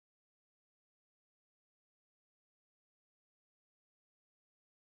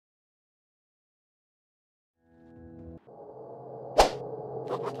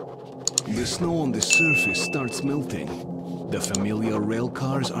The snow on the surface starts melting. The familiar rail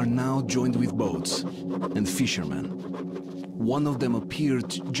cars are now joined with boats and fishermen. One of them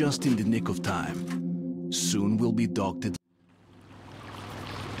appeared just in the nick of time. Soon will be docked at...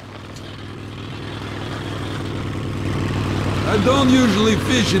 I don't usually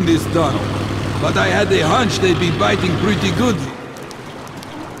fish in this tunnel, but I had a hunch they'd be biting pretty good.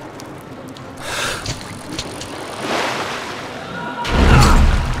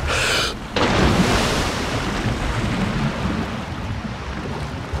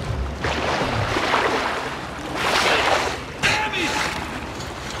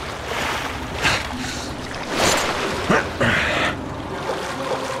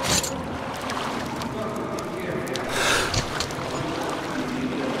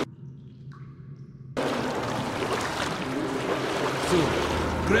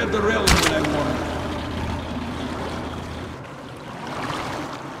 Grab the railing when I want.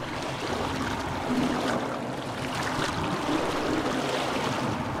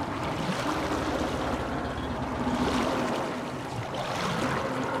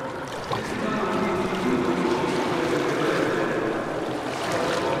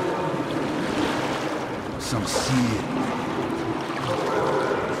 Some seal.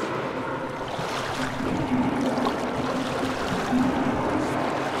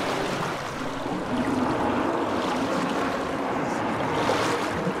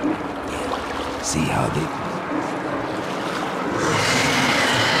 See how they...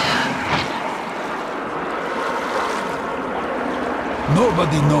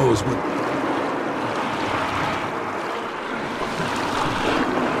 Nobody knows what...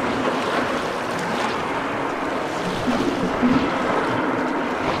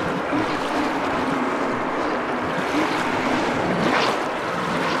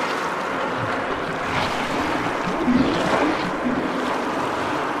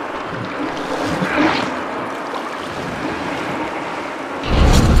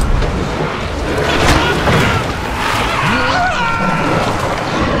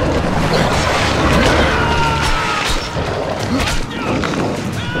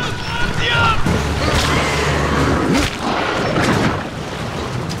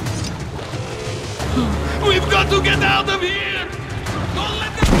 We've got to get out of here! Don't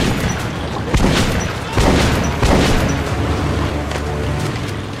let them...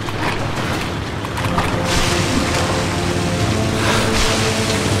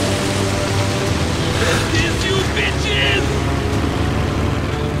 This, you bitches!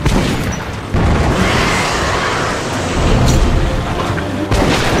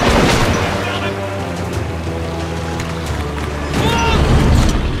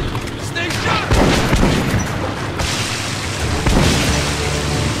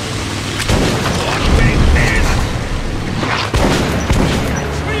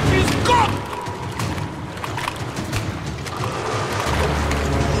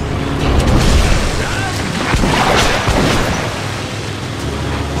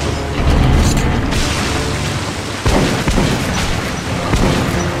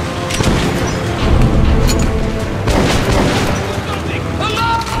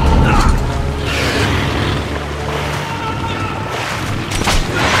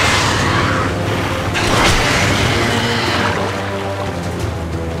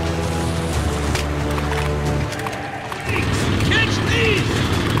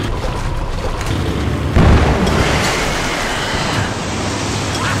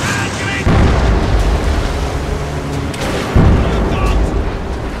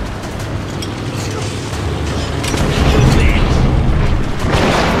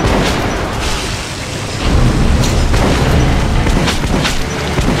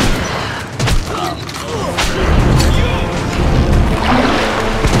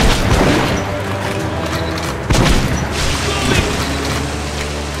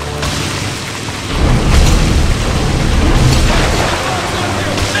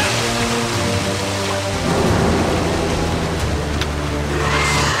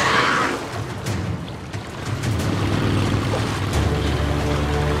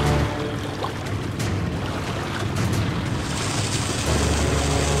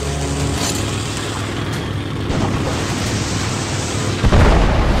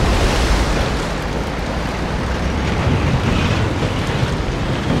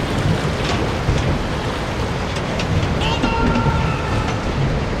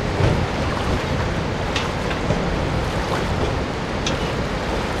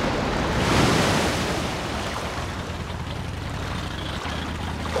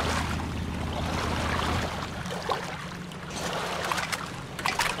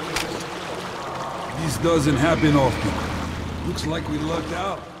 This doesn't happen often. Looks like we lucked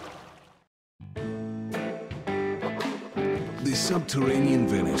out. The subterranean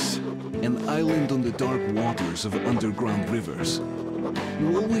Venice, an island on the dark waters of underground rivers.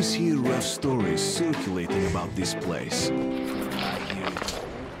 You always hear rough stories circulating about this place. I hear it.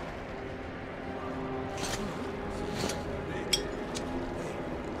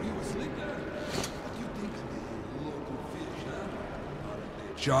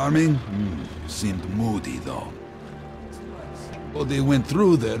 Charming? Seemed moody, though. Well, they went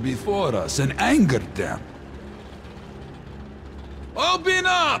through there before us and angered them. Open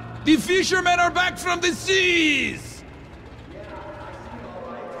up! The fishermen are back from the seas!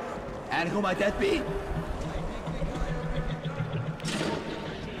 And who might that be?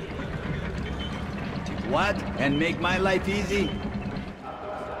 What? And make my life easy?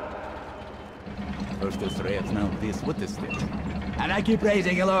 First the threats, now this. What is this? And I keep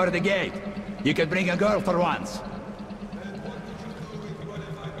raising you lower the gate. You can bring a girl for once.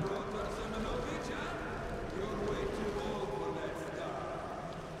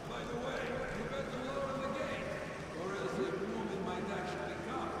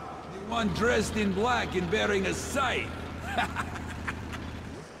 One dressed in black and bearing a scythe.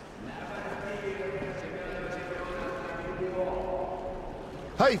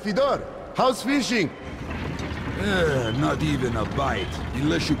 Hi, Fedor. How's fishing? Not even a bite,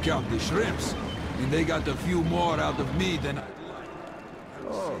 unless you count the shrimps. And they got a few more out of me than I'd like.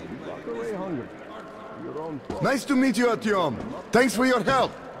 Oh, you walk away hungry. Your own fault. Nice to meet you, Artyom. Thanks for your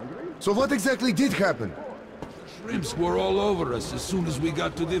help. So what exactly did happen? Shrimps were all over us as soon as we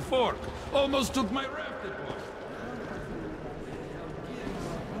got to the fork. Almost took my raft apart.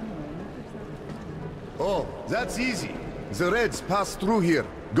 Oh, that's easy. The Reds passed through here,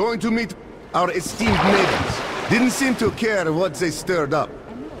 going to meet our esteemed neighbors. Didn't seem to care what they stirred up.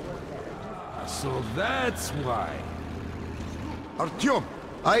 So that's why. Artyom,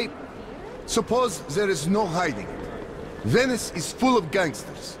 I suppose there is no hiding it. Venice is full of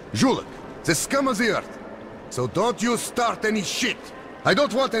gangsters. Zhulek, the scum of the earth. So don't you start any shit. I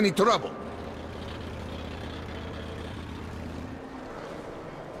don't want any trouble.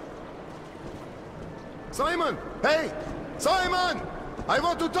 Simon! Hey! Simon! I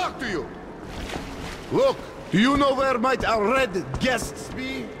want to talk to you! Look, do you know where might our red guests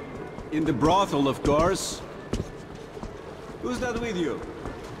be? In the brothel, of course. Who's that with you?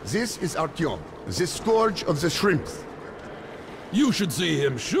 This is Artyom, the scourge of the shrimps. You should see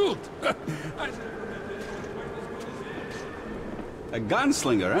him shoot. A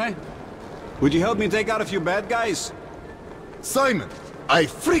gunslinger, eh? Would you help me take out a few bad guys? Simon, I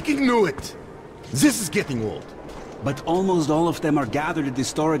freaking knew it! This is getting old. But almost all of them are gathered at the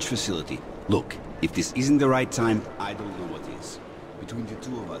storage facility. Look, if this isn't the right time, I don't know what is. Between the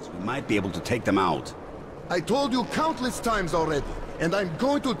two of us, we might be able to take them out. I told you countless times already, and I'm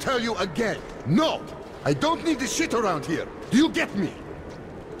going to tell you again. No! I don't need this shit around here. Do you get me?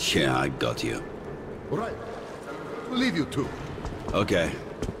 Yeah, I got you. All right. We'll leave you two. Okay.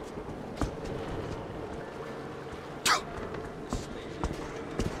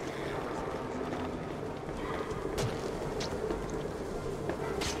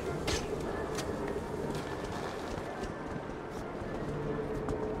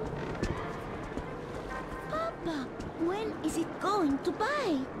 Papa, when is it going to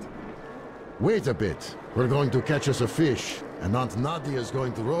bite? Wait a bit. We're going to catch us a fish, and Aunt Nadia is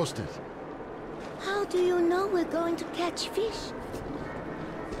going to roast it. How do you know we're going to catch fish?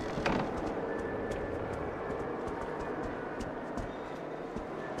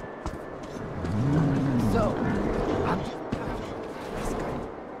 So,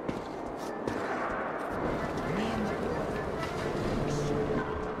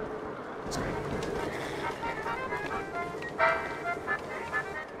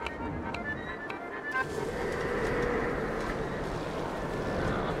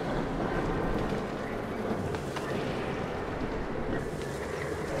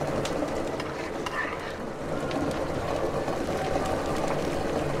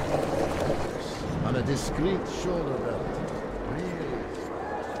 on a discreet shoulder belt. Really.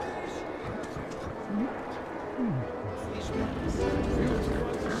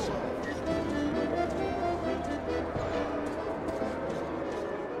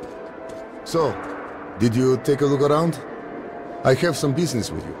 So, did you take a look around? I have some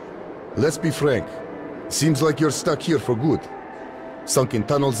business with you. Let's be frank. Seems like you're stuck here for good. Sunken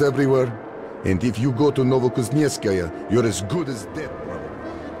tunnels everywhere, and if you go to Novokuznetskaya, you're as good as dead, brother.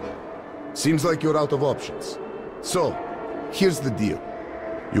 Seems like you're out of options. So, here's the deal.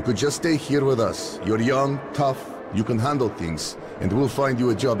 You could just stay here with us. You're young, tough, you can handle things, and we'll find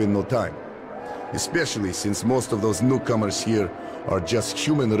you a job in no time. Especially since most of those newcomers here are just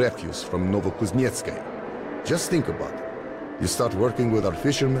human refuse from Novokuznetskaya. Just think about it. You start working with our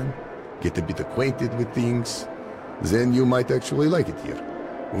fishermen, get a bit acquainted with things, then you might actually like it here.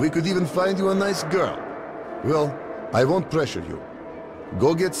 We could even find you a nice girl. Well, I won't pressure you.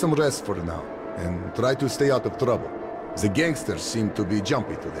 Go get some rest for now, and try to stay out of trouble. The gangsters seem to be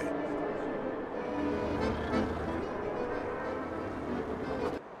jumpy today.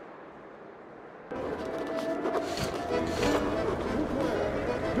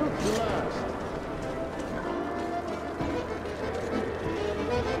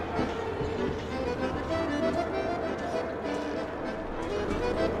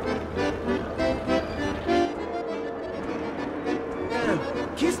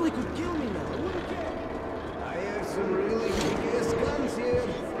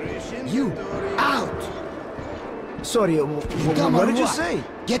 Sorry, what did you say?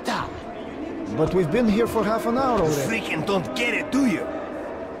 Get out! But we've been here for half an hour You already. freaking don't get it, do you?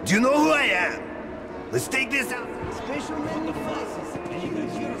 Do you know who I am? Let's take this out. Special menu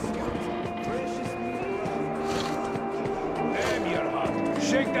Damn your heart.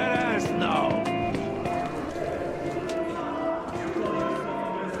 Shake that ass now.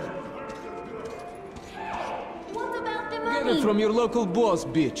 What about the Get money? it from your local boss,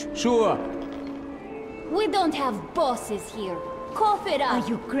 bitch. Show up. We don't have bosses here. Cough it up. Are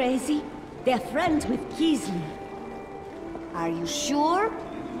you crazy? They're friends with Kisley. Are you sure?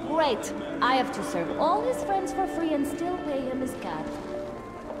 Great. I have to serve all his friends for free and still pay him his cut.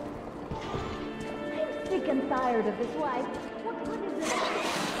 I'm sick and tired of this life. What good is it?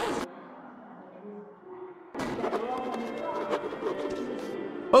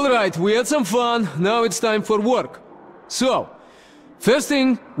 Alright, we had some fun. Now it's time for work. So, first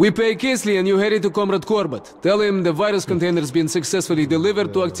thing, we pay Kisley and you head to Comrade Corbett. Tell him the virus container's been successfully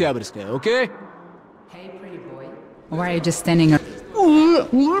delivered to Oktyabrskaya, okay? Hey, pretty boy. Why are you just standing around?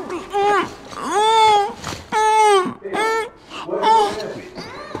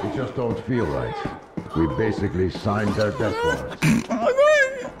 We just don't feel right. We basically signed their death warrants.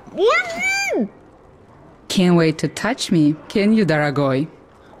 Can't wait to touch me, can you, Daragoy?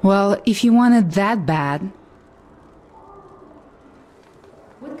 Well, if you want it that bad...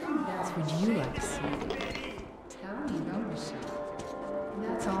 What kind of dance would you like to see? Tell me, don't be shy.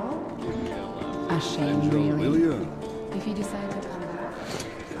 That's all? A shame, really. If you decide to come back...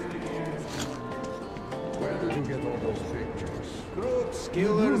 Where did you get all those pictures? Crooks,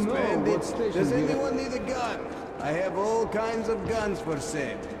 killers, bandits. Does anyone need a gun? I have all kinds of guns for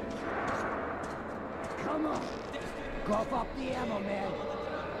sale. Come on. Cough up the ammo, man.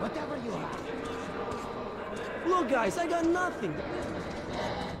 Whatever you have. Look, guys, I got nothing.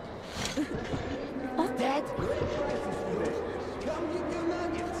 What's that? Come get your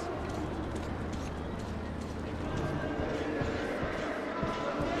nuggets.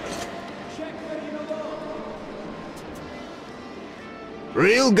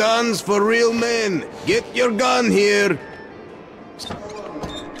 Real guns for real men. Get your gun here.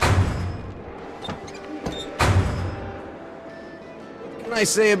 What can I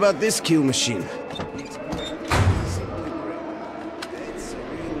say about this kill machine? It's great. Simply great. That's a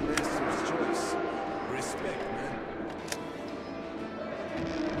real master's choice. Respect, man.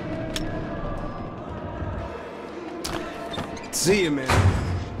 See you, man.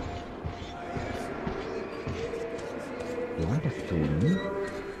 You want us to win?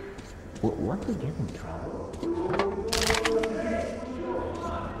 What to get in trouble?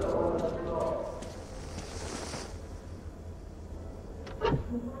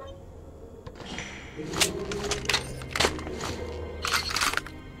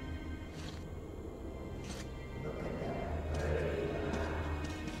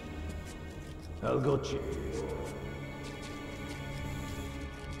 I'll go check.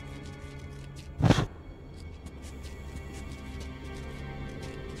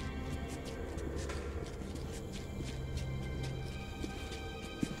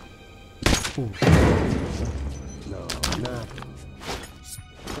 No, nothing.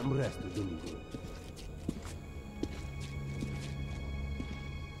 Some rest will do me good.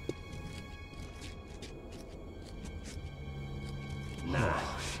 Nah,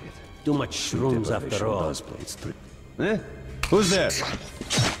 shit. Too much shrooms after all. Eh? Who's there?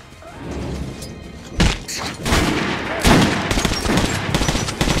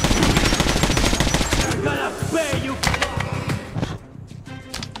 I'm gonna pay you!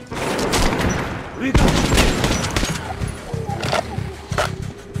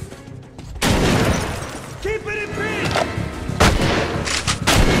 Keep it in peace!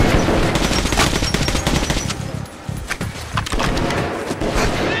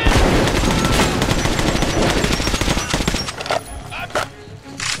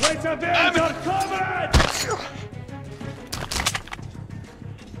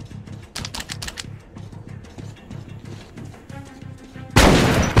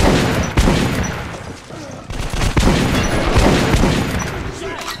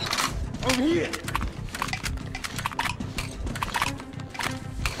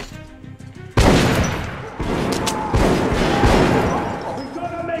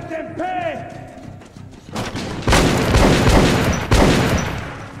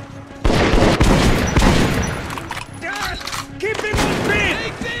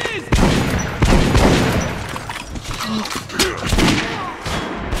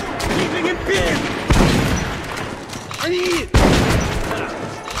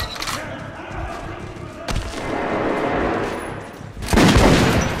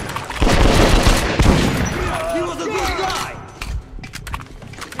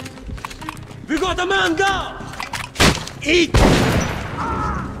 the man go! Eat!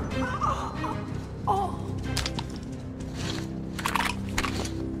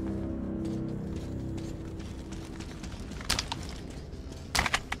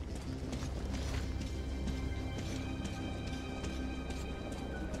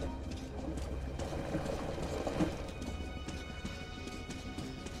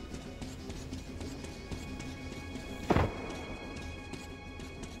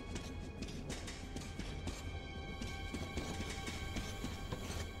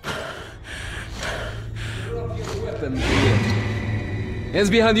 Hands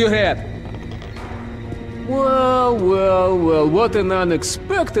behind your head. Well, well, well, what an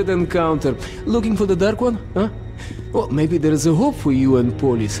unexpected encounter. Looking for the Dark One, huh? Well, maybe there is a hope for you and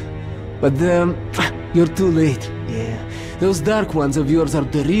Polis. But you're too late, yeah. Those Dark Ones of yours are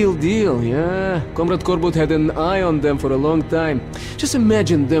the real deal, yeah. Comrade Corbett had an eye on them for a long time. Just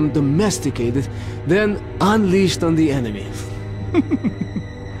imagine them domesticated, then unleashed on the enemy.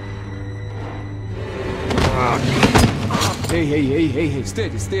 Hey,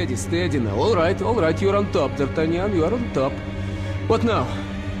 steady now. All right, you're on top, D'Artagnan, you are on top. What now?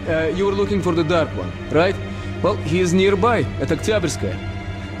 You were looking for the Dark One, right? Well, he is nearby, at Oktyabrskaya.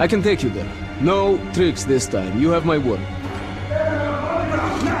 I can take you there. No tricks this time, you have my word.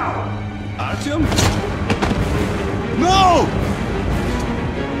 Artyom? No!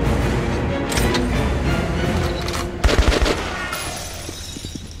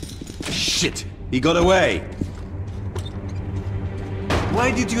 Shit! He got away! Why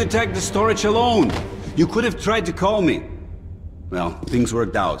did you attack the storage alone? You could have tried to call me. Well, things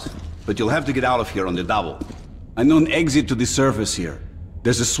worked out. But you'll have to get out of here on the double. I know an exit to the surface here.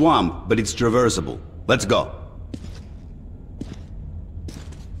 There's a swamp, but it's traversable. Let's go.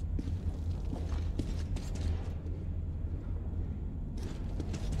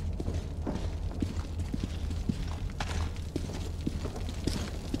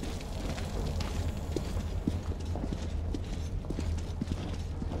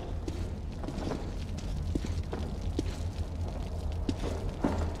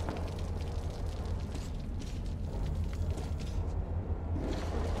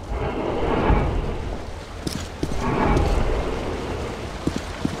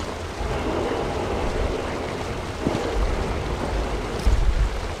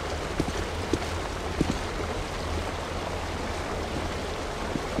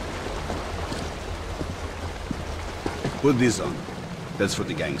 Put this on. That's for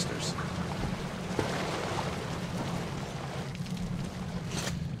the gangsters.